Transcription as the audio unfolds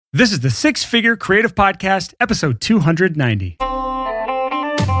This is the Six Figure Creative Podcast, episode 290.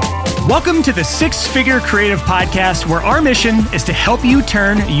 Welcome to the Six Figure Creative Podcast, where our mission is to help you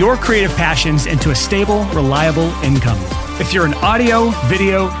turn your creative passions into a stable, reliable income. If you're in audio,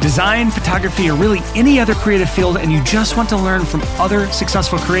 video, design, photography, or really any other creative field, and you just want to learn from other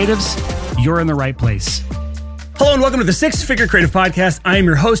successful creatives, you're in the right place. Hello and welcome to the Six Figure Creative Podcast. I am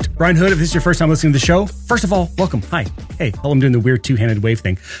your host, Brian Hood. If this is your first time listening to the show, first of all, welcome. Hi. Hey, I'm doing the weird two-handed wave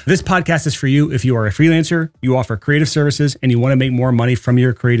thing. This podcast is for you if you are a freelancer, you offer creative services, and you want to make more money from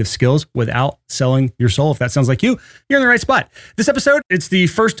your creative skills without selling your soul. If that sounds like you, you're in the right spot. This episode, it's the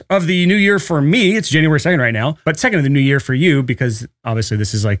first of the new year for me. It's January 2nd right now, but second of the new year for you because obviously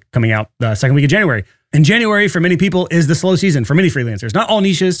this is like coming out the second week of January. And January, for many people, is the slow season for many freelancers. Not all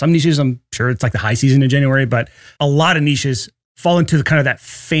niches. Some niches, I'm sure it's like the high season in January, but a lot of niches fall into the kind of that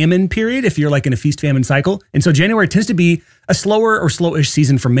famine period if you're like in a feast-famine cycle. And so January tends to be a slower or slowish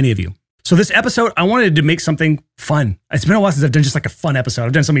season for many of you. So this episode, I wanted to make something fun. It's been a while since I've done just like a fun episode.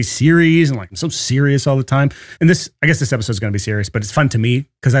 I've done so many series and like I'm so serious all the time. And I guess this episode is going to be serious, but it's fun to me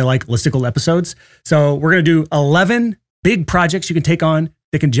because I like listicle episodes. So we're going to do 11 big projects you can take on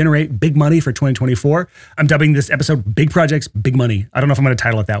that can generate big money for 2024. I'm dubbing this episode Big Projects, Big Money. I don't know if I'm going to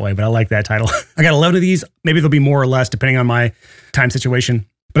title it that way, but I like that title. I got 11 of these. Maybe there'll be more or less depending on my time situation.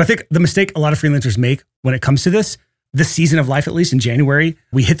 But I think the mistake a lot of freelancers make when it comes to this season of life, at least in January,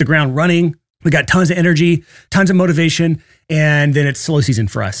 we hit the ground running. We got tons of energy, tons of motivation, and then it's slow season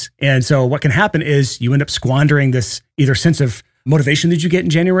for us. And so what can happen is you end up squandering this either sense of motivation that you get in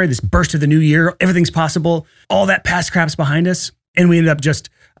January, this burst of the new year, everything's possible, all that past crap's behind us. And we end up just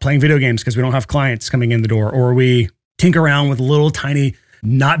playing video games because we don't have clients coming in the door, or we tinker around with little tiny,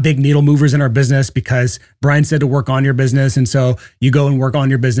 not big needle movers in our business because Brian said to work on your business. And so you go and work on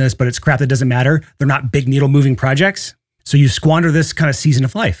your business, but it's crap that doesn't matter. They're not big needle moving projects. So you squander this kind of season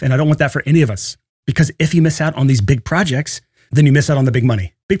of life. And I don't want that for any of us, because if you miss out on these big projects, then you miss out on the big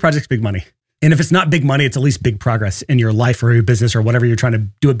money. Big projects, big money. And if it's not big money, it's at least big progress in your life or your business or whatever you're trying to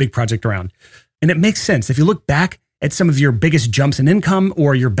do a big project around. And it makes sense. If you look back at some of your biggest jumps in income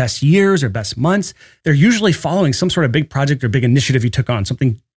or your best years or best months, they're usually following some sort of big project or big initiative you took on,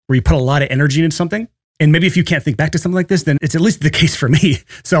 something where you put a lot of energy into something. And maybe if you can't think back to something like this, then it's at least the case for me.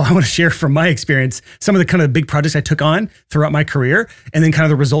 So I want to share from my experience some of the kind of big projects I took on throughout my career and then kind of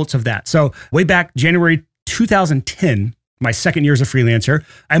the results of that. So way back January 2010, my second year as a freelancer,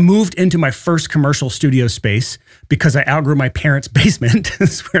 I moved into my first commercial studio space because I outgrew my parents' basement.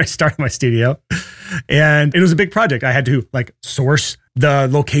 That's where I started my studio. And it was a big project. I had to like source the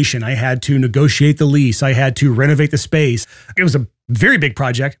location. I had to negotiate the lease. I had to renovate the space. It was a very big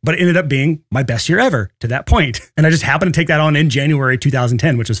project, but it ended up being my best year ever to that point. And I just happened to take that on in January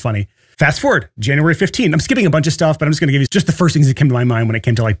 2010, which was funny. Fast forward, January 15. I'm skipping a bunch of stuff, but I'm just going to give you just the first things that came to my mind when it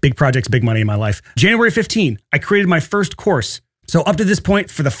came to like big projects, big money in my life. January 15, I created my first course. So up to this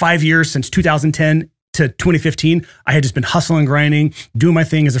point, for the 5 years since 2010 to 2015, I had just been hustling and grinding, doing my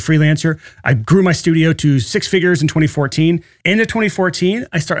thing as a freelancer. I grew my studio to six figures in 2014. Into 2014,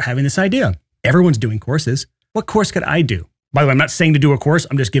 I started having this idea. Everyone's doing courses. What course could I do? By the way, I'm not saying to do a course.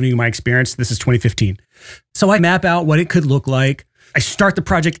 I'm just giving you my experience. This is 2015. So I map out what it could look like. I start the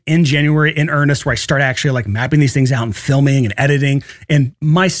project in January in earnest, where I start actually like mapping these things out and filming and editing. And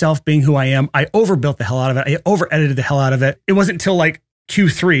myself being who I am, I overbuilt the hell out of it. I over-edited the hell out of it. It wasn't until like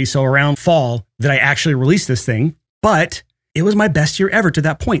Q3, so around fall, that I actually released this thing. But it was my best year ever to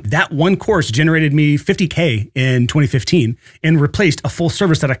that point. That one course generated me $50K in 2015 and replaced a full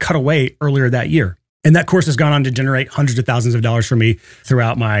service that I cut away earlier that year. And that course has gone on to generate hundreds of thousands of dollars for me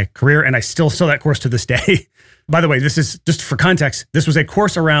throughout my career. And I still sell that course to this day. By the way, this is just for context. This was a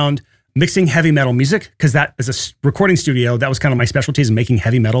course around mixing heavy metal music, because that is a recording studio. That was kind of my specialty, is making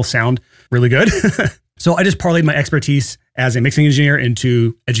heavy metal sound really good. So I just parlayed my expertise as a mixing engineer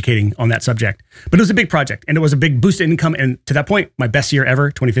into educating on that subject. But it was a big project and it was a big boost in income. And to that point, my best year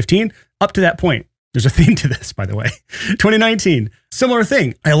ever, 2015, up to that point. There's a theme to this, by the way. 2019, similar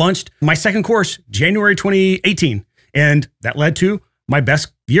thing. I launched my second course, January 2018, and that led to my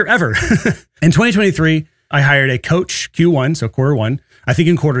best year ever. In 2023, I hired a coach, Q1, so quarter one. I think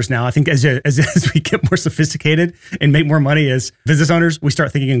in quarters now. I think as we get more sophisticated and make more money as business owners, we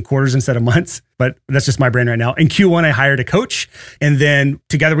start thinking in quarters instead of months. But that's just my brain right now. In Q1, I hired a coach. And then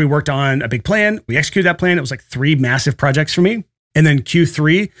together we worked on a big plan. We executed that plan. It was like 3 massive projects for me. And then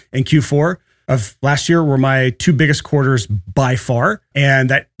Q3 and Q4 of last year were my 2 biggest quarters by far. And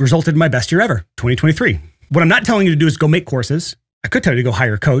that resulted in my best year ever, 2023. What I'm not telling you to do is go make courses. I could tell you to go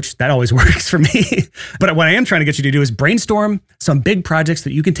hire a coach. That always works for me. But what I am trying to get you to do is brainstorm some big projects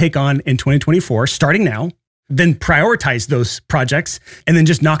that you can take on in 2024, starting now, then prioritize those projects and then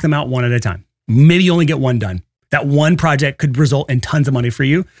just knock them out one at a time. Maybe you only get one done. That one project could result in tons of money for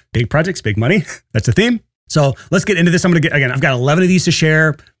you. Big projects, big money. That's the theme. So let's get into this. I've got 11 of these to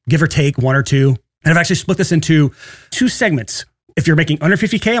share, give or take one or two. And I've actually split this into 2 segments. If you're making under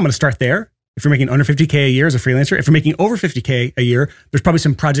 50K, I'm going to start there. If you're making under 50K a year as a freelancer, if you're making over 50K a year, there's probably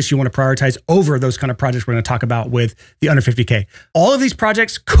some projects you want to prioritize over those kind of projects we're going to talk about with the under 50K. All of these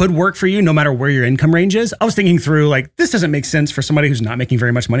projects could work for you no matter where your income range is. I was thinking through like, this doesn't make sense for somebody who's not making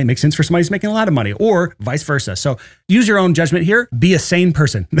very much money. It makes sense for somebody who's making a lot of money or vice versa. So use your own judgment here. Be a sane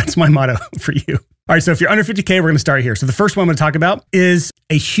person. That's my motto for you. All right, so if you're under 50K, we're going to start here. So the first one I'm going to talk about is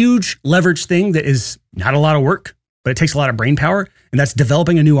a huge leverage thing that is not a lot of work, but it takes a lot of brain power, and that's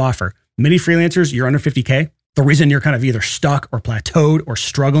developing a new offer. Many freelancers, you're under 50K. The reason you're kind of either stuck or plateaued or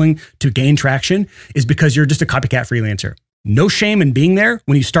struggling to gain traction is because you're just a copycat freelancer. No shame in being there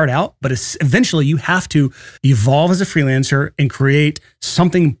when you start out, but eventually you have to evolve as a freelancer and create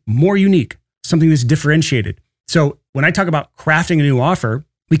something more unique, something that's differentiated. So when I talk about crafting a new offer,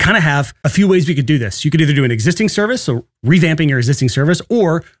 we kind of have a few ways we could do this. You could either do an existing service, so revamping your existing service,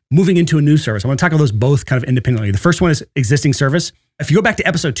 or moving into a new service. I want to tackle those both kind of independently. The first one is existing service. If you go back to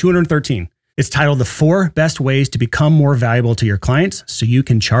episode 213, it's titled The 4 Best Ways to Become More Valuable to Your Clients So You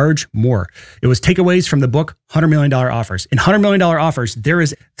Can Charge More. It was takeaways from the book, $100 Million Offers. In $100 Million Offers, there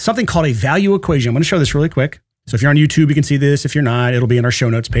is something called a value equation. I'm going to show this really quick. So if you're on YouTube, you can see this. If you're not, it'll be in our show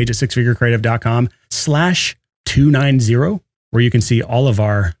notes page at sixfigurecreative.com/290. where you can see all of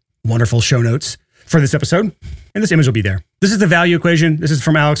our wonderful show notes for this episode. And this image will be there. This is the value equation. This is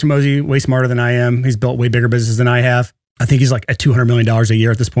from Alex Hormozi, way smarter than I am. He's built way bigger businesses than I have. I think he's like at $200 million a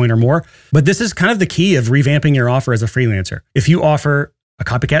year at this point or more. But this is kind of the key of revamping your offer as a freelancer. If you offer a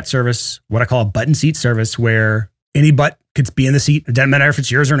copycat service, what I call a button seat service, where any butt could be in the seat, it doesn't matter if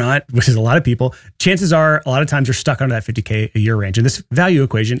it's yours or not, which is a lot of people, chances are a lot of times you're stuck under that 50K a year range. And this value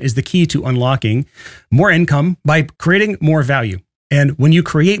equation is the key to unlocking more income by creating more value. And when you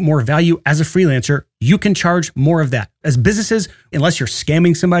create more value as a freelancer, you can charge more of that. As businesses, unless you're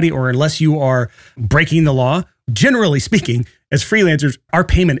scamming somebody or unless you are breaking the law, generally speaking, as freelancers, our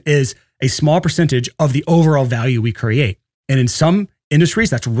payment is a small percentage of the overall value we create. And in some industries,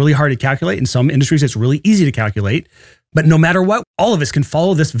 that's really hard to calculate. In some industries, it's really easy to calculate. But no matter what, all of us can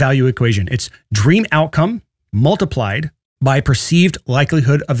follow this value equation. It's dream outcome multiplied by perceived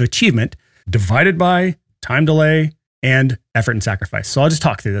likelihood of achievement divided by time delay and effort and sacrifice. So I'll just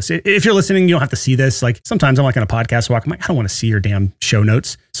talk through this. If you're listening, you don't have to see this. Like sometimes I'm like on a podcast walk, I'm like, I don't want to see your damn show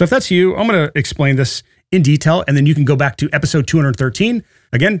notes. So if that's you, I'm going to explain this in detail. And then you can go back to episode 213.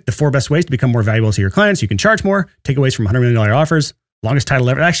 Again, the 4 best ways to become more valuable to your clients. You can charge more, takeaways from $100 million offers. Longest title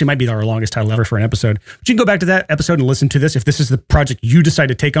ever. It actually might be our longest title ever for an episode. But you can go back to that episode and listen to this. If this is the project you decide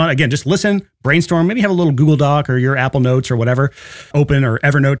to take on, again, just listen, brainstorm, maybe have a little Google Doc or your Apple Notes or whatever, open, or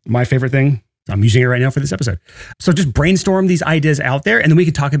Evernote, my favorite thing. I'm using it right now for this episode. So just brainstorm these ideas out there, and then we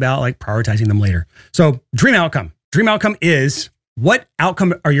can talk about like prioritizing them later. So dream outcome. Dream outcome is, what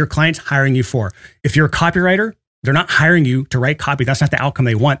outcome are your clients hiring you for? If you're a copywriter, they're not hiring you to write copy. That's not the outcome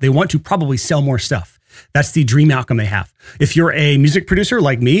they want. They want to probably sell more stuff. That's the dream outcome they have. If you're a music producer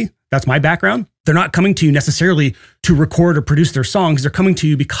like me, that's my background. They're not coming to you necessarily to record or produce their songs. They're coming to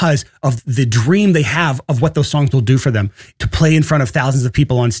you because of the dream they have of what those songs will do for them, to play in front of thousands of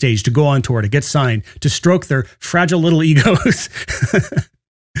people on stage, to go on tour, to get signed, to stroke their fragile little egos.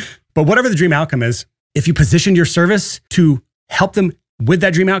 But whatever the dream outcome is, if you position your service to help them with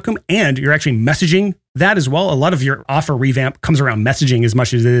that dream outcome, and you're actually messaging that as well. A lot of your offer revamp comes around messaging as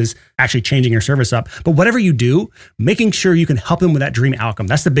much as it is actually changing your service up. But whatever you do, making sure you can help them with that dream outcome.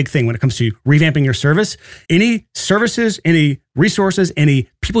 That's the big thing when it comes to revamping your service. Any services, any resources, any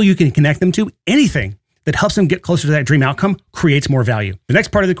people you can connect them to, anything that helps them get closer to that dream outcome creates more value. The next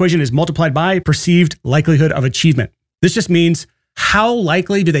part of the equation is multiplied by perceived likelihood of achievement. This just means how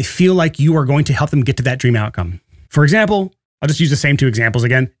likely do they feel like you are going to help them get to that dream outcome? For example, I'll just use the same 2 examples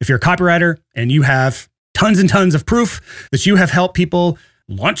again. If you're a copywriter and you have tons and tons of proof that you have helped people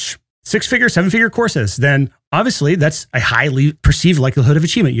launch 6-figure, 7-figure courses, then obviously that's a highly perceived likelihood of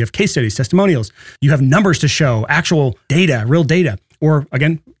achievement. You have case studies, testimonials, you have numbers to show, actual data, real data. Or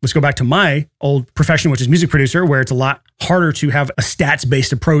again, let's go back to my old profession, which is music producer, where it's a lot harder to have a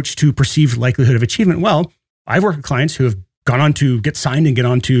stats-based approach to perceived likelihood of achievement. Well, I've worked with clients who have gone on to get signed and get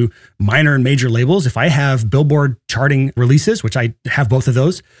on to minor and major labels. If I have Billboard charting releases, which I have both of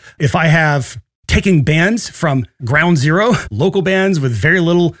those, if I have taking bands from ground zero, local bands with very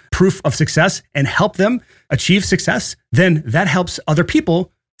little proof of success, and help them achieve success, then that helps other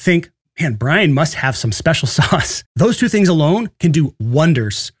people think, man, Brian must have some special sauce. Those 2 things alone can do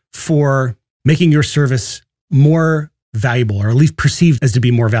wonders for making your service more valuable, or at least perceived as to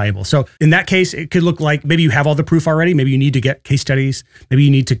be more valuable. So in that case, it could look like maybe you have all the proof already. Maybe you need to get case studies. Maybe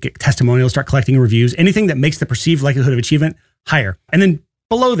you need to get testimonials, start collecting reviews, anything that makes the perceived likelihood of achievement higher. And then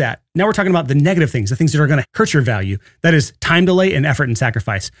below that, now we're talking about the negative things, the things that are going to hurt your value. That is time delay and effort and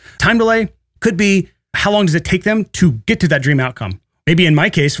sacrifice. Time delay could be, how long does it take them to get to that dream outcome? Maybe in my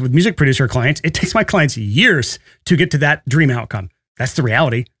case with music producer clients, it takes my clients years to get to that dream outcome. That's the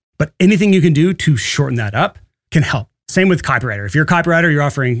reality. But anything you can do to shorten that up can help. Same with copywriter. If you're a copywriter, you're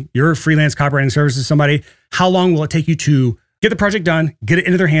offering your freelance copywriting services to somebody, how long will it take you to get the project done, get it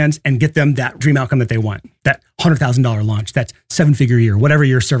into their hands, and get them that dream outcome that they want? That $100,000 launch, that 7-figure year, whatever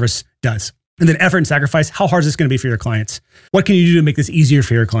your service does. And then effort and sacrifice, how hard is this going to be for your clients? What can you do to make this easier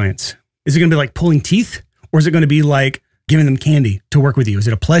for your clients? Is it going to be like pulling teeth, or is it going to be like giving them candy to work with you? Is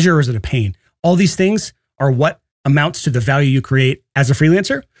it a pleasure or is it a pain? All these things are what amounts to the value you create as a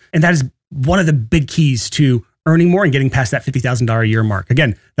freelancer. And that is one of the big keys to earning more and getting past that $50,000 a year mark.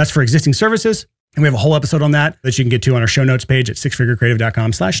 Again, that's for existing services. And we have a whole episode on that you can get to on our show notes page at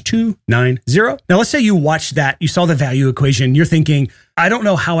sixfigurecreative.com/290. Now, let's say you watched that, you saw the value equation. You're thinking, I don't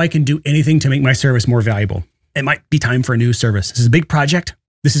know how I can do anything to make my service more valuable. It might be time for a new service. This is a big project.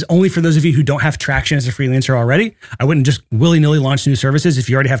 This is only for those of you who don't have traction as a freelancer already. I wouldn't just willy-nilly launch new services. If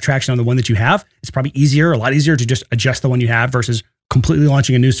you already have traction on the one that you have, it's probably a lot easier to just adjust the one you have versus completely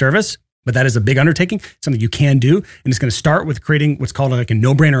launching a new service. But that is a big undertaking, something you can do. And it's going to start with creating what's called like a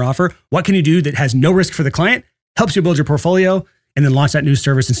no-brainer offer. What can you do that has no risk for the client, helps you build your portfolio, and then launch that new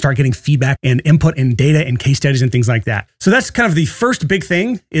service and start getting feedback and input and data and case studies and things like that. So that's kind of the first big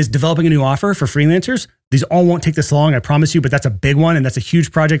thing, is developing a new offer for freelancers. These all won't take this long, I promise you, but that's a big one. And that's a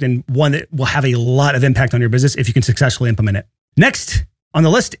huge project, and one that will have a lot of impact on your business if you can successfully implement it. Next on the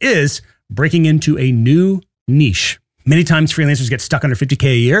list is breaking into a new niche. Many times freelancers get stuck under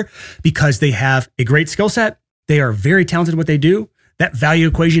 $50K a year because they have a great skill set. They are very talented at what they do. That value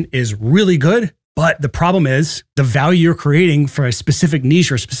equation is really good. But the problem is the value you're creating for a specific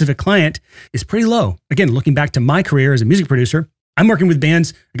niche or a specific client is pretty low. Again, looking back to my career as a music producer, I'm working with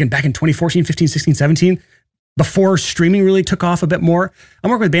bands, again, back in 2014, 15, 16, 17, before streaming really took off a bit more. I'm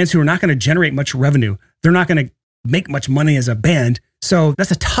working with bands who are not going to generate much revenue. They're not going to make much money as a band. So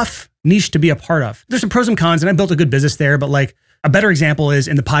that's a tough niche to be a part of. There's some pros and cons, and I built a good business there. But like a better example is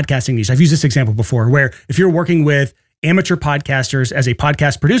in the podcasting niche. I've used this example before, where if you're working with amateur podcasters as a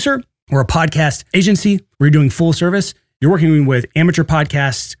podcast producer or a podcast agency where you're doing full service, you're working with amateur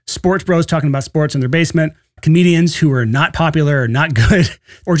podcasts, sports bros talking about sports in their basement, comedians who are not popular or not good,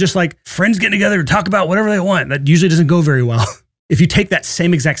 or just like friends getting together to talk about whatever they want. That usually doesn't go very well. If you take that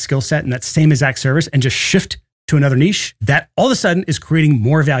same exact skill set and that same exact service and just shift to another niche, that all of a sudden is creating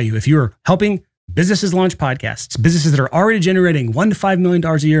more value. If you're helping businesses launch podcasts, businesses that are already generating $1 to $5 million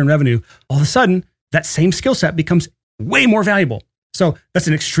a year in revenue, all of a sudden that same skill set becomes way more valuable. So that's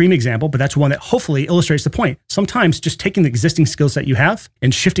an extreme example, but that's one that hopefully illustrates the point. Sometimes just taking the existing skill set you have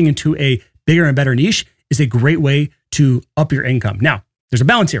and shifting into a bigger and better niche is a great way to up your income. Now, there's a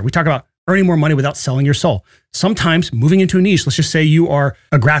balance here. We talk about earning more money without selling your soul. Sometimes moving into a niche, let's just say you are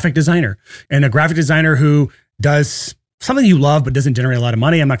a graphic designer, and a graphic designer who does something you love but doesn't generate a lot of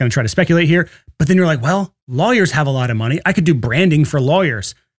money. I'm not going to try to speculate here, but then you're like, well, lawyers have a lot of money. I could do branding for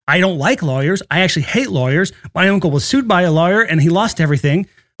lawyers. I don't like lawyers. I actually hate lawyers. My uncle was sued by a lawyer and he lost everything,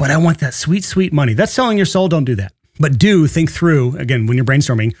 but I want that sweet, sweet money. That's selling your soul. Don't do that. But do think through, again, when you're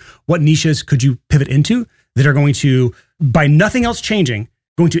brainstorming, what niches could you pivot into that are going to, by nothing else changing,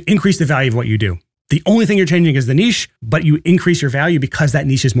 going to increase the value of what you do. The only thing you're changing is the niche, but you increase your value because that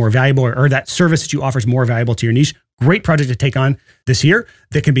niche is more valuable, or that service that you offer is more valuable to your niche. Great project to take on this year.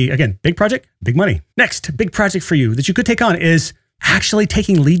 That can be, again, big project, big money. Next, big project for you that you could take on is actually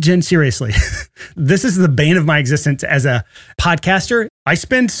taking lead gen seriously. This is the bane of my existence as a podcaster. I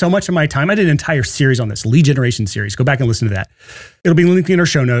spend so much of my time. I did an entire series on this, lead generation series. Go back and listen to that. It'll be linked in our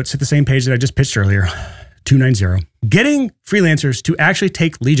show notes at the same page that I just pitched earlier. 290. Getting freelancers to actually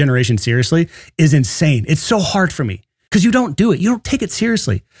take lead generation seriously is insane. It's so hard for me because you don't do it. You don't take it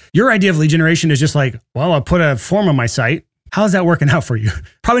seriously. Your idea of lead generation is just like, well, I'll put a form on my site. How's that working out for you?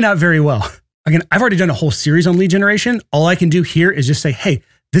 Probably not very well. Again, I've already done a whole series on lead generation. All I can do here is just say, hey,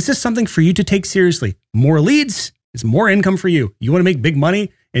 this is something for you to take seriously. More leads is more income for you. You want to make big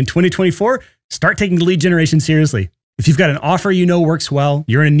money in 2024? Start taking lead generation seriously. If you've got an offer you know works well,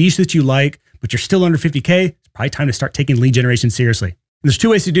 you're in a niche that you like, but you're still under 50K, it's probably time to start taking lead generation seriously. And there's two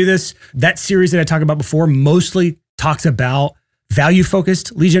ways to do this. That series that I talked about before mostly talks about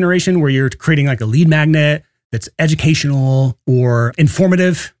value-focused lead generation, where you're creating like a lead magnet that's educational or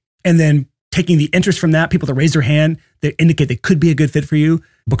informative, and then taking the interest from that, people that raise their hand, that indicate they could be a good fit for you,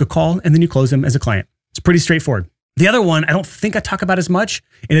 book a call, and then you close them as a client. It's pretty straightforward. The other one, I don't think I talk about as much,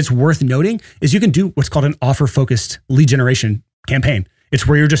 and it's worth noting, is you can do what's called an offer-focused lead generation campaign. It's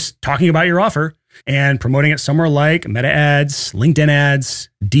where you're just talking about your offer and promoting it somewhere like Meta ads, LinkedIn ads,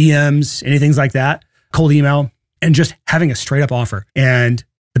 DMs, anything like that, cold email, and just having a straight up offer. And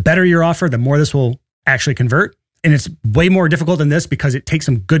the better your offer, the more this will actually convert. And it's way more difficult than this because it takes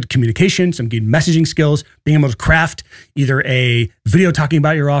some good communication, some good messaging skills, being able to craft either a video talking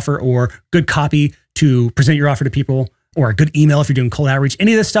about your offer or good copy to present your offer to people, or a good email if you're doing cold outreach.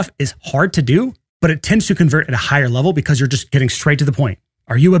 Any of this stuff is hard to do, but it tends to convert at a higher level because you're just getting straight to the point.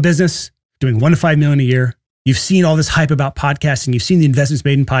 Are you a business doing 1 to 5 million a year? You've seen all this hype about podcasting. You've seen the investments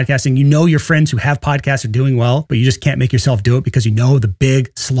made in podcasting. You know your friends who have podcasts are doing well, but you just can't make yourself do it because you know the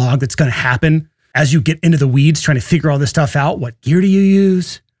big slog that's going to happen as you get into the weeds trying to figure all this stuff out. What gear do you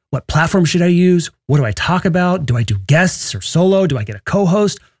use? What platform should I use? What do I talk about? Do I do guests or solo? Do I get a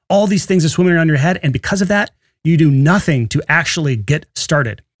co-host? All these things are swimming around your head. And because of that, you do nothing to actually get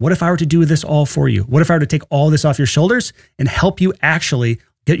started. What if I were to do this all for you? What if I were to take all this off your shoulders and help you actually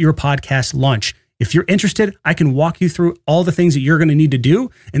get your podcast launched? If you're interested, I can walk you through all the things that you're going to need to do,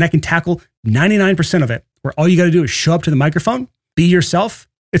 and I can tackle 99% of it, where all you got to do is show up to the microphone, be yourself,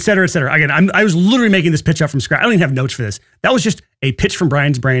 et cetera, et cetera. Again, I was literally making this pitch up from scratch. I don't even have notes for this. That was just a pitch from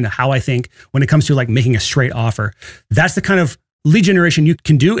Brian's brain of how I think when it comes to like making a straight offer. That's the kind of lead generation you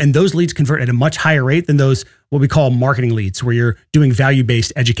can do, and those leads convert at a much higher rate than those what we call marketing leads, where you're doing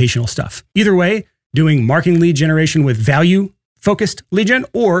value-based educational stuff. Either way, doing marketing lead generation with value-focused lead gen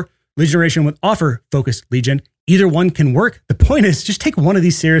or lead generation with offer-focused lead gen, either one can work. The point is just take one of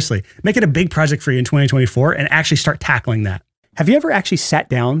these seriously. Make it a big project for you in 2024 and actually start tackling that. Have you ever actually sat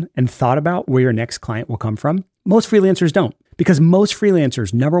down and thought about where your next client will come from? Most freelancers don't, because most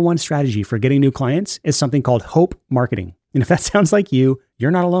freelancers' number one strategy for getting new clients is something called hope marketing. And if that sounds like you,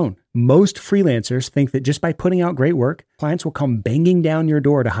 you're not alone. Most freelancers think that just by putting out great work, clients will come banging down your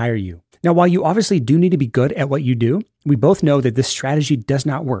door to hire you. Now, while you obviously do need to be good at what you do, we both know that this strategy does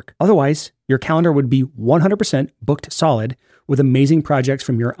not work. Otherwise, your calendar would be 100% booked solid with amazing projects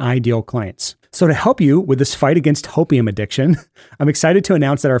from your ideal clients. So to help you with this fight against hopium addiction, I'm excited to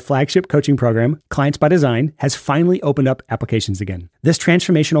announce that our flagship coaching program, Clients by Design, has finally opened up applications again. This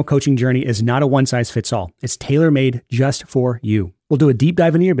transformational coaching journey is not a one-size-fits-all. It's tailor-made just for you. We'll do a deep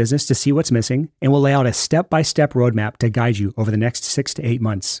dive into your business to see what's missing, and we'll lay out a step-by-step roadmap to guide you over the next 6 to 8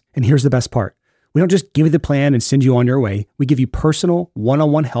 months. And here's the best part. We don't just give you the plan and send you on your way. We give you personal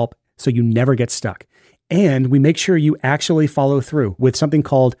one-on-one help so you never get stuck. And we make sure you actually follow through with something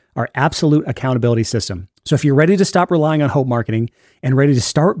called our absolute accountability system. So if you're ready to stop relying on hope marketing and ready to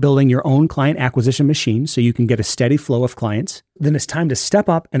start building your own client acquisition machine so you can get a steady flow of clients, then it's time to step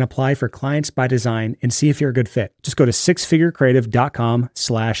up and apply for Clients by Design and see if you're a good fit. Just go to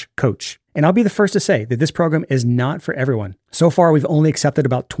sixfigurecreative.com/coach. And I'll be the first to say that this program is not for everyone. So far, we've only accepted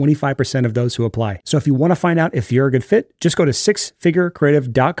about 25% of those who apply. So if you want to find out if you're a good fit, just go to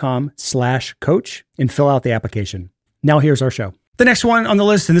sixfigurecreative.com/coach and fill out the application. Now here's our show. The next one on the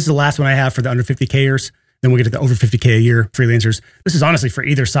list, and this is the last one I have for the under 50Kers, then we'll get to the over 50K a year freelancers. This is honestly for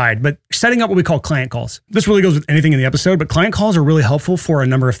either side, but setting up what we call client calls. This really goes with anything in the episode, but client calls are really helpful for a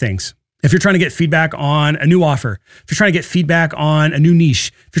number of things. If you're trying to get feedback on a new offer, if you're trying to get feedback on a new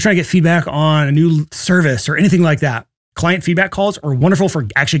niche, if you're trying to get feedback on a new service or anything like that, client feedback calls are wonderful for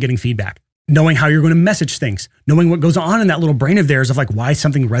actually getting feedback. Knowing how you're going to message things, knowing what goes on in that little brain of theirs of like why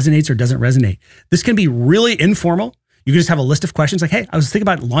something resonates or doesn't resonate. This can be really informal. You can just have a list of questions like, hey, I was thinking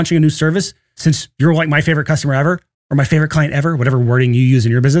about launching a new service since you're like my favorite customer ever or my favorite client ever, whatever wording you use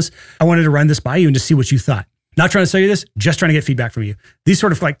in your business. I wanted to run this by you and just see what you thought. Not trying to sell you this, just trying to get feedback from you. These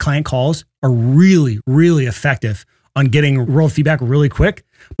sort of like client calls are really, really effective on getting world feedback really quick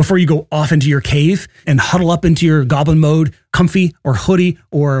before you go off into your cave and huddle up into your goblin mode, comfy or hoodie,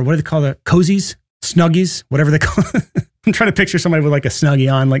 or what do they call it? Cozies, snuggies, whatever they call it. I'm trying to picture somebody with like a snuggie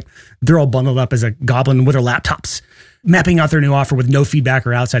on, like they're all bundled up as a goblin with their laptops, mapping out their new offer with no feedback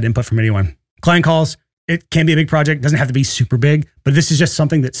or outside input from anyone. Client calls, it can be a big project, doesn't have to be super big, but this is just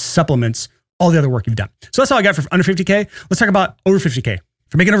something that supplements all the other work you've done. So that's all I got for under 50K. Let's talk about over 50K.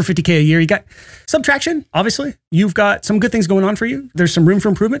 For making over 50K a year, you got some traction, obviously. You've got some good things going on for you. There's some room for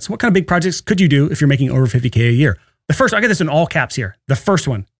improvements. What kind of big projects could you do if you're making over 50K a year? The first, I got this in all caps here. The first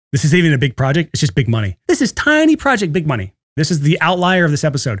one, this is even a big project. It's just big money. This is tiny project, big money. This is the outlier of this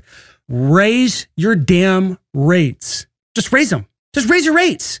episode. Raise your damn rates. Just raise them. Just raise your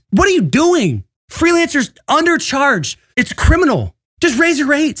rates. What are you doing? Freelancers undercharge. It's criminal. Just raise your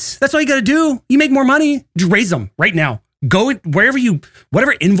rates. That's all you got to do. You make more money. Just raise them right now. Go wherever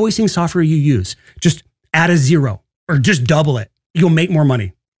whatever invoicing software you use, just add a zero or just double it. You'll make more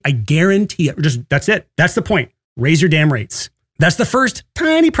money. I guarantee it. That's it. That's the point. Raise your damn rates. That's the first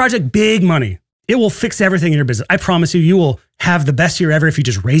tiny project, big money. It will fix everything in your business. I promise you, you will have the best year ever if you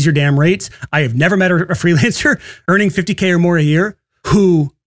just raise your damn rates. I have never met a freelancer earning $50K or more a year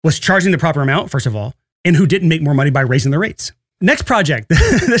who was charging the proper amount, first of all, and who didn't make more money by raising the rates. Next project.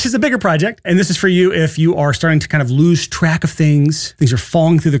 This is a bigger project. And this is for you if you are starting to kind of lose track of things. Things are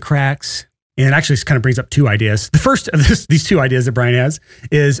falling through the cracks. And actually, this kind of brings up two ideas. The first of these two ideas that Brian has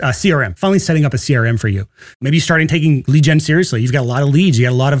is CRM, finally setting up a CRM for you. Maybe you starting taking lead gen seriously. You've got a lot of leads. You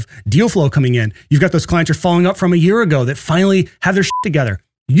got a lot of deal flow coming in. You've got those clients you're following up from a year ago that finally have their shit together.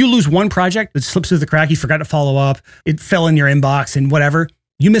 You lose one project that slips through the crack. You forgot to follow up. It fell in your inbox and whatever.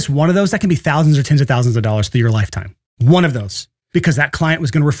 You miss one of those, that can be thousands or tens of thousands of dollars through your lifetime. One of those. Because that client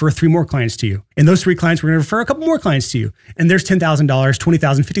was going to refer 3 more clients to you. And those 3 clients were going to refer a couple more clients to you. And there's $10,000, $20,000,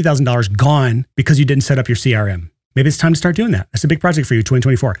 $50,000 gone because you didn't set up your CRM. Maybe it's time to start doing that. That's a big project for you,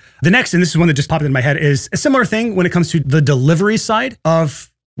 2024. The next, and this is one that just popped in my head, is a similar thing when it comes to the delivery side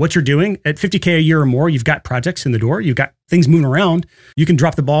of what you're doing. At $50K a year or more, you've got projects in the door. You've got things moving around. You can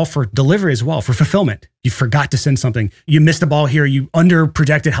drop the ball for delivery as well, for fulfillment. You forgot to send something. You missed the ball here. You under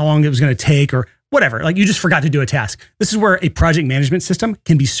projected how long it was going to take or whatever, like you just forgot to do a task. This is where a project management system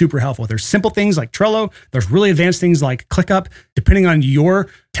can be super helpful. There's simple things like Trello. There's really advanced things like ClickUp, depending on your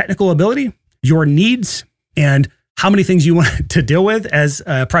technical ability, your needs, and how many things you want to deal with as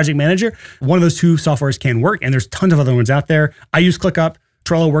a project manager. One of those 2 softwares can work, and there's tons of other ones out there. I use ClickUp.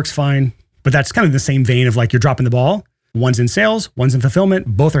 Trello works fine, but that's kind of the same vein of like you're dropping the ball. One's in sales, one's in fulfillment.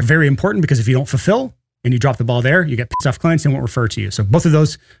 Both are very important because if you don't fulfill and you drop the ball there, you get pissed off clients and won't refer to you. So both of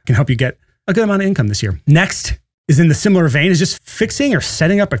those can help you get a good amount of income this year. Next is in the similar vein, is just fixing or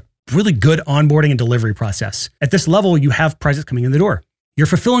setting up a really good onboarding and delivery process. At this level, you have projects coming in the door. You're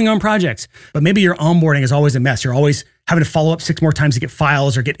fulfilling on projects, but maybe your onboarding is always a mess. You're always having to follow up 6 more times to get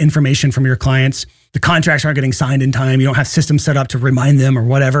files or get information from your clients. The contracts aren't getting signed in time. You don't have systems set up to remind them or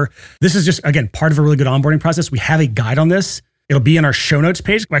whatever. This is just, again, part of a really good onboarding process. We have a guide on this. It'll be in our show notes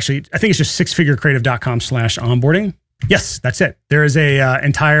page. Actually, I think it's just sixfigurecreative.com/onboarding. Yes, that's it. There is a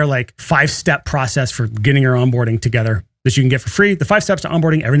entire 5-step process for getting your onboarding together that you can get for free. The 5 steps to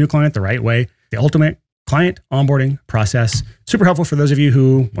onboarding every new client the right way. The ultimate client onboarding process. Super helpful for those of you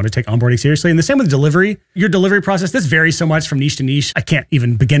who want to take onboarding seriously. And the same with delivery. Your delivery process, this varies so much from niche to niche. I can't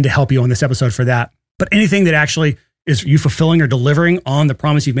even begin to help you on this episode for that. But anything that actually is you fulfilling or delivering on the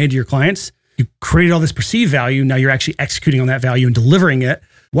promise you've made to your clients, you created all this perceived value. Now you're actually executing on that value and delivering it.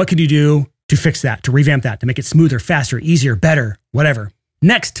 What could you do to fix that, to revamp that, to make it smoother, faster, easier, better, whatever?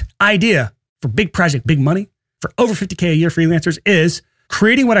 Next idea for big project, big money for over $50K a year freelancers is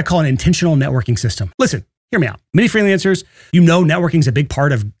creating what I call an intentional networking system. Listen, hear me out. Many freelancers, you know networking is a big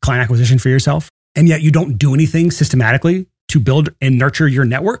part of client acquisition for yourself, and yet you don't do anything systematically to build and nurture your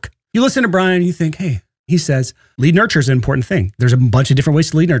network. You listen to Brian and you think, hey, he says lead nurture is an important thing. There's a bunch of different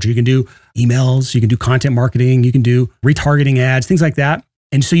ways to lead nurture. You can do emails, you can do content marketing, you can do retargeting ads, things like that.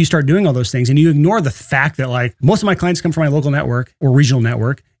 And so you start doing all those things and you ignore the fact that most of my clients come from my local network or regional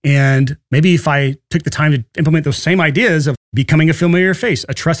network. And maybe if I took the time to implement those same ideas of becoming a familiar face,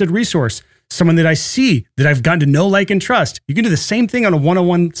 a trusted resource, someone that I see that I've gotten to know, like, and trust, you can do the same thing on a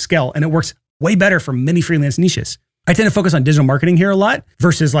 1-on-1 scale and it works way better for many freelance niches. I tend to focus on digital marketing here a lot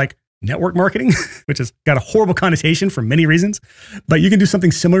versus network marketing, which has got a horrible connotation for many reasons, but you can do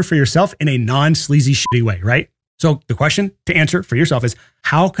something similar for yourself in a non-sleazy, shitty way, right? So the question to answer for yourself is,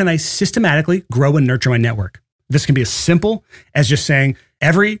 how can I systematically grow and nurture my network? This can be as simple as just saying,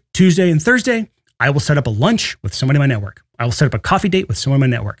 every Tuesday and Thursday, I will set up a lunch with someone in my network. I will set up a coffee date with someone in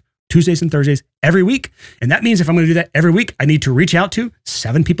my network. Tuesdays and Thursdays every week. And that means if I'm going to do that every week, I need to reach out to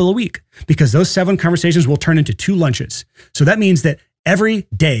 7 people a week because those 7 conversations will turn into 2 lunches. So that means that every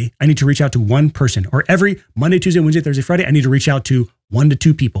day I need to reach out to 1 person, or every Monday, Tuesday, Wednesday, Thursday, Friday, I need to reach out to 1 to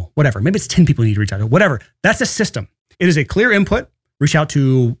 2 people, whatever. Maybe it's 10 people you need to reach out to, whatever. That's a system. It is a clear input, reach out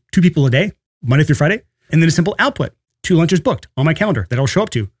to 2 people a day, Monday through Friday, and then a simple output, 2 lunches booked on my calendar that I'll show up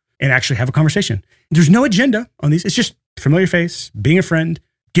to and actually have a conversation. There's no agenda on these. It's just familiar face, being a friend,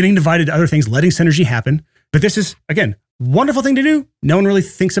 getting divided to other things, letting synergy happen. But this is, again, wonderful thing to do. No one really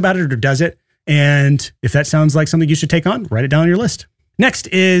thinks about it or does it. And if that sounds like something you should take on, write it down on your list. Next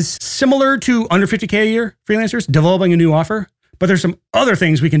is similar to under 50K a year freelancers, developing a new offer. But there's some other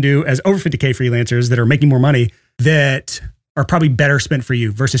things we can do as over 50K freelancers that are making more money that are probably better spent for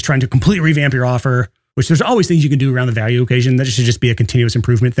you versus trying to completely revamp your offer, which there's always things you can do around the value equation. That should just be a continuous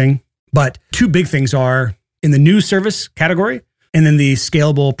improvement thing. But 2 big things are in the new service category and then the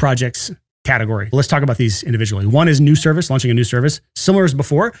scalable projects category. Let's talk about these individually. One is new service, launching a new service, similar as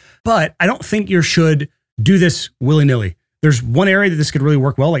before, but I don't think you should do this willy-nilly. There's one area that this could really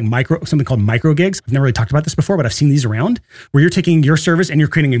work well, like something called micro gigs. I've never really talked about this before, but I've seen these around where you're taking your service and you're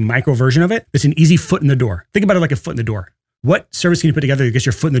creating a micro version of it. That's an easy foot in the door. Think about it like a foot in the door. What service can you put together that gets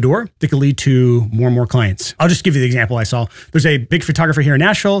your foot in the door that could lead to more and more clients? I'll just give you the example I saw. There's a big photographer here in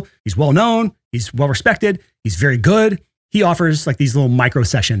Nashville. He's well known. He's well respected. He's very good. He offers like these little micro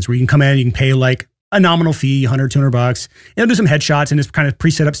sessions where you can come in, you can pay like a nominal fee, $100, $200, and he'll do some headshots in his kind of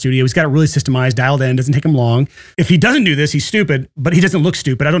pre-set up studio. He's got it really systemized, dialed in, doesn't take him long. If he doesn't do this, he's stupid, but he doesn't look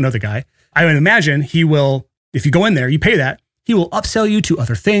stupid. I don't know the guy. I would imagine he will, if you go in there, you pay that, he will upsell you to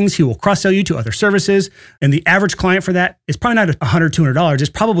other things. He will cross-sell you to other services. And the average client for that is probably not $100, $200. It's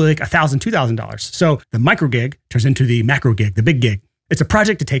probably like $1,000, $2,000. So the micro gig turns into the macro gig, the big gig. It's a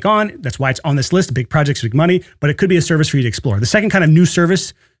project to take on. That's why it's on this list. Big projects, big money, but it could be a service for you to explore. The second kind of new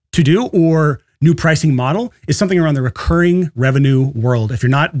service to do or new pricing model is something around the recurring revenue world. If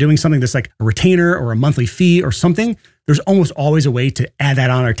you're not doing something that's like a retainer or a monthly fee or something, there's almost always a way to add that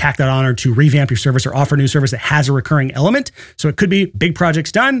on or tack that on or to revamp your service or offer a new service that has a recurring element. So it could be big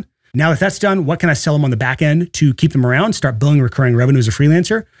projects done. Now, if that's done, what can I sell them on the back end to keep them around, start building recurring revenue as a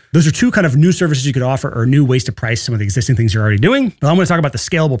freelancer? Those are two kind of new services you could offer or new ways to price some of the existing things you're already doing. But I'm going to talk about the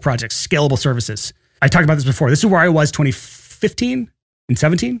scalable projects, scalable services. I talked about this before. This is where I was 2015 and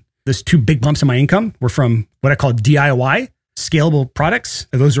 17. Those two big bumps in my income were from what I call DIY, scalable products.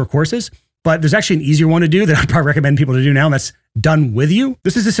 Those are courses. But there's actually an easier one to do that I'd probably recommend people to do now. And that's done with you.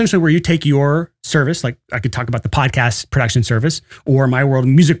 This is essentially where you take your service, like I could talk about the podcast production service or My World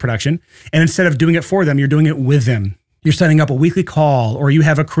music production. And instead of doing it for them, you're doing it with them. You're setting up a weekly call or you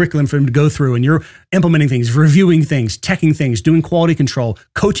have a curriculum for them to go through and you're implementing things, reviewing things, checking things, doing quality control,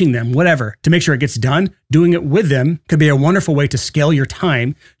 coaching them, whatever, to make sure it gets done. Doing it with them could be a wonderful way to scale your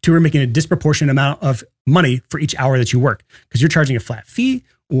time to where you're making a disproportionate amount of money for each hour that you work because you're charging a flat fee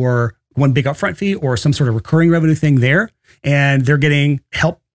or one big upfront fee or some sort of recurring revenue thing there. And they're getting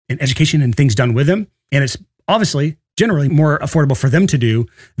help and education and things done with them. And it's obviously generally more affordable for them to do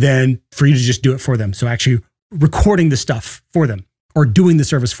than for you to just do it for them. So actually recording the stuff for them or doing the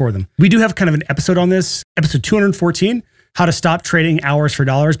service for them. We do have kind of an episode on this, episode 214, how to stop trading hours for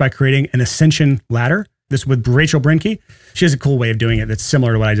dollars by creating an ascension ladder. This with Rachel Brinke. She has a cool way of doing it that's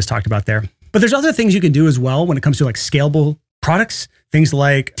similar to what I just talked about there. But there's other things you can do as well when it comes to like scalable products, things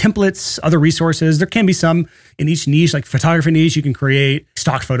like templates, other resources. There can be some in each niche, like photography niche, you can create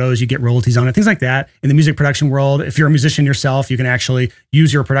stock photos, you get royalties on it, things like that. In the music production world, if you're a musician yourself, you can actually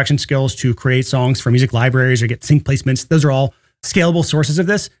use your production skills to create songs for music libraries or get sync placements. Those are all scalable sources of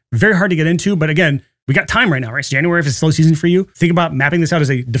this. Very hard to get into, but again, we got time right now, right? It's January, if it's a slow season for you. Think about mapping this out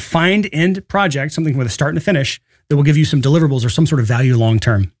as a defined end project, something with a start and a finish that will give you some deliverables or some sort of value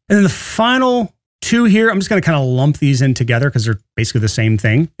long-term. And then the final two here, I'm just going to kind of lump these in together because they're basically the same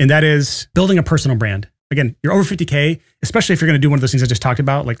thing. And that is building a personal brand. Again, you're over 50K, especially if you're going to do one of those things I just talked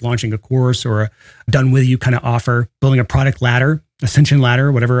about, like launching a course or a done with you kind of offer, building a product ladder, ascension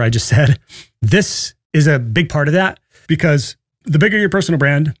ladder, whatever I just said. This is a big part of that because the bigger your personal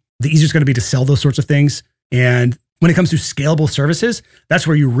brand, the easier it's going to be to sell those sorts of things. And when it comes to scalable services, that's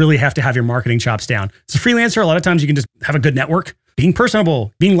where you really have to have your marketing chops down. As a freelancer, a lot of times you can just have a good network, being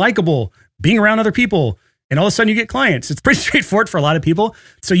personable, being likable, being around other people, and all of a sudden you get clients. It's pretty straightforward for a lot of people.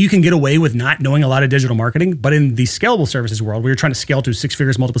 So you can get away with not knowing a lot of digital marketing. But in the scalable services world, where you're trying to scale to 6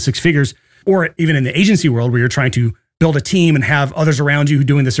 figures, multiple 6 figures, or even in the agency world where you're trying to build a team and have others around you who are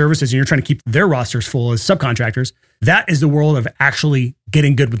doing the services and you're trying to keep their rosters full as subcontractors, that is the world of actually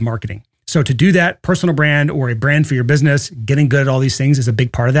getting good with marketing. So to do that, personal brand or a brand for your business, getting good at all these things is a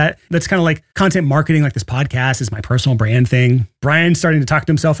big part of that. That's kind of like content marketing, like this podcast is my personal brand thing. Brian's starting to talk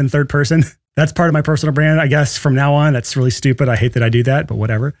to himself in third person. That's part of my personal brand, I guess, from now on. That's really stupid. I hate that I do that, but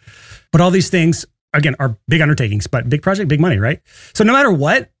whatever. But all these things, again, are big undertakings, but big project, big money, right? So no matter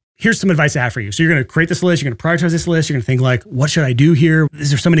what, here's some advice I have for you. So you're going to create this list. You're going to prioritize this list. You're going to think like, what should I do here?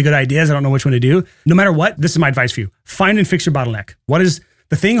 There so many good ideas. I don't know which one to do. No matter what, this is my advice for you. Find and fix your bottleneck. What is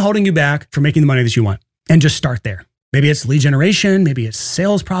the thing holding you back from making the money that you want? And just start there. Maybe it's lead generation. Maybe it's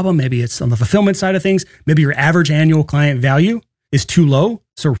sales problem. Maybe it's on the fulfillment side of things. Maybe your average annual client value is too low.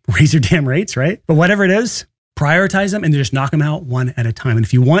 So raise your damn rates, right? But whatever it is, prioritize them and just knock them out one at a time. And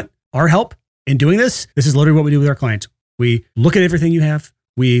if you want our help in doing this, this is literally what we do with our clients. We look at everything you have.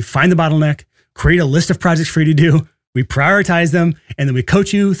 We find the bottleneck, create a list of projects for you to do. We prioritize them, and then we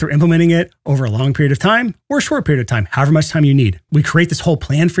coach you through implementing it over a long period of time or a short period of time, however much time you need. We create this whole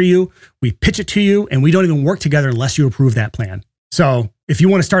plan for you. We pitch it to you, and we don't even work together unless you approve that plan. So if you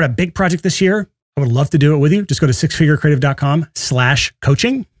want to start a big project this year, I would love to do it with you. Just go to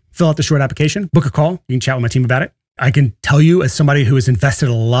sixfigurecreative.com/coaching, fill out the short application, book a call. You can chat with my team about it. I can tell you as somebody who has invested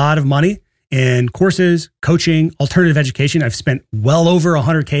a lot of money in courses, coaching, alternative education. I've spent well over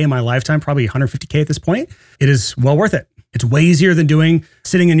 100K in my lifetime, probably 150K at this point. It is well worth it. It's way easier than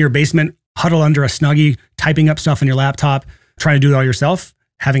sitting in your basement, huddled under a Snuggie, typing up stuff on your laptop, trying to do it all yourself.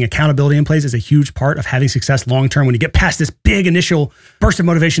 Having accountability in place is a huge part of having success long-term. When you get past this big initial burst of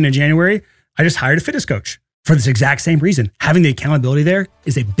motivation in January, I just hired a fitness coach for this exact same reason. Having the accountability there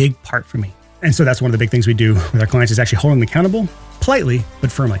is a big part for me. And so that's one of the big things we do with our clients is actually holding them accountable, politely,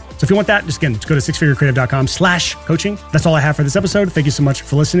 but firmly. So if you want that, just go to sixfigurecreative.com/coaching. That's all I have for this episode. Thank you so much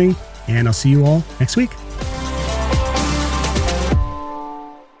for listening, and I'll see you all next week.